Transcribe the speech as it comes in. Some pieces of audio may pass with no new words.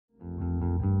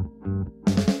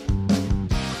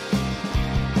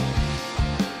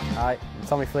Hi, I'm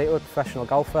Tommy Fleetwood, professional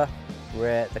golfer. We're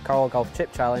at the Coral Golf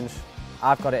Chip Challenge.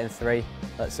 I've got it in 3.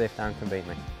 Let's see if Darron can beat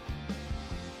me.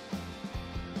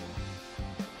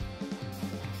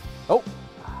 Oh!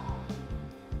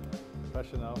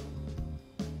 Pressure now.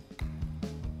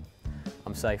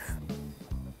 I'm safe.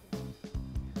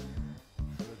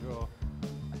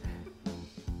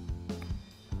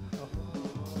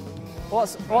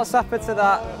 What's happened to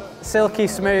that silky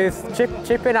smooth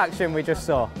chipping action we just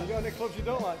saw? You got any clubs you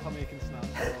don't like, Tommy, you can snap?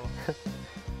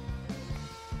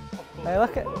 Hey,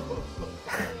 look at... Not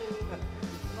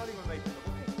even making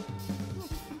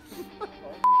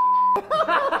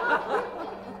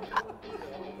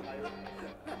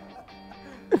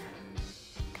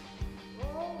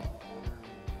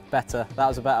Better. That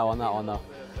was a better one, that one though.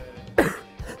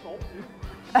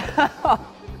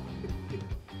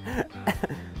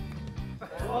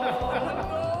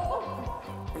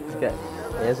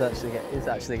 He's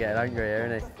actually getting angry here,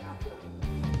 isn't he?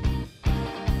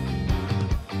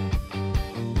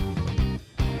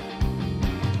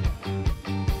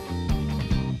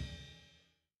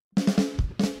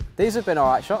 These have been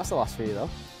alright shots the last few though.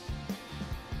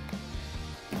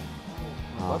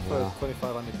 Bad for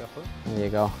 25 handicap. There you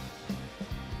go.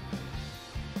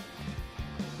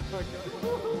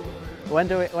 When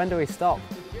do we stop?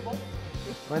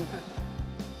 When?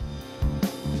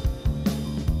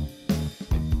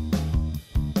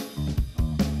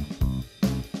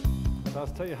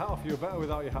 Let's take your hat off, you were better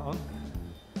without your hat on.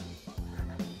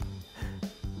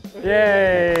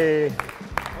 Yay!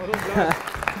 Well done, guys.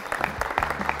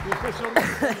 The official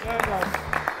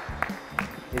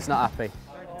He's not happy.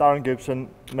 Darron Gibson,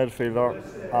 midfielder,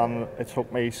 and it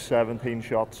took me 17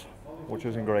 shots, which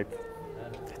isn't great.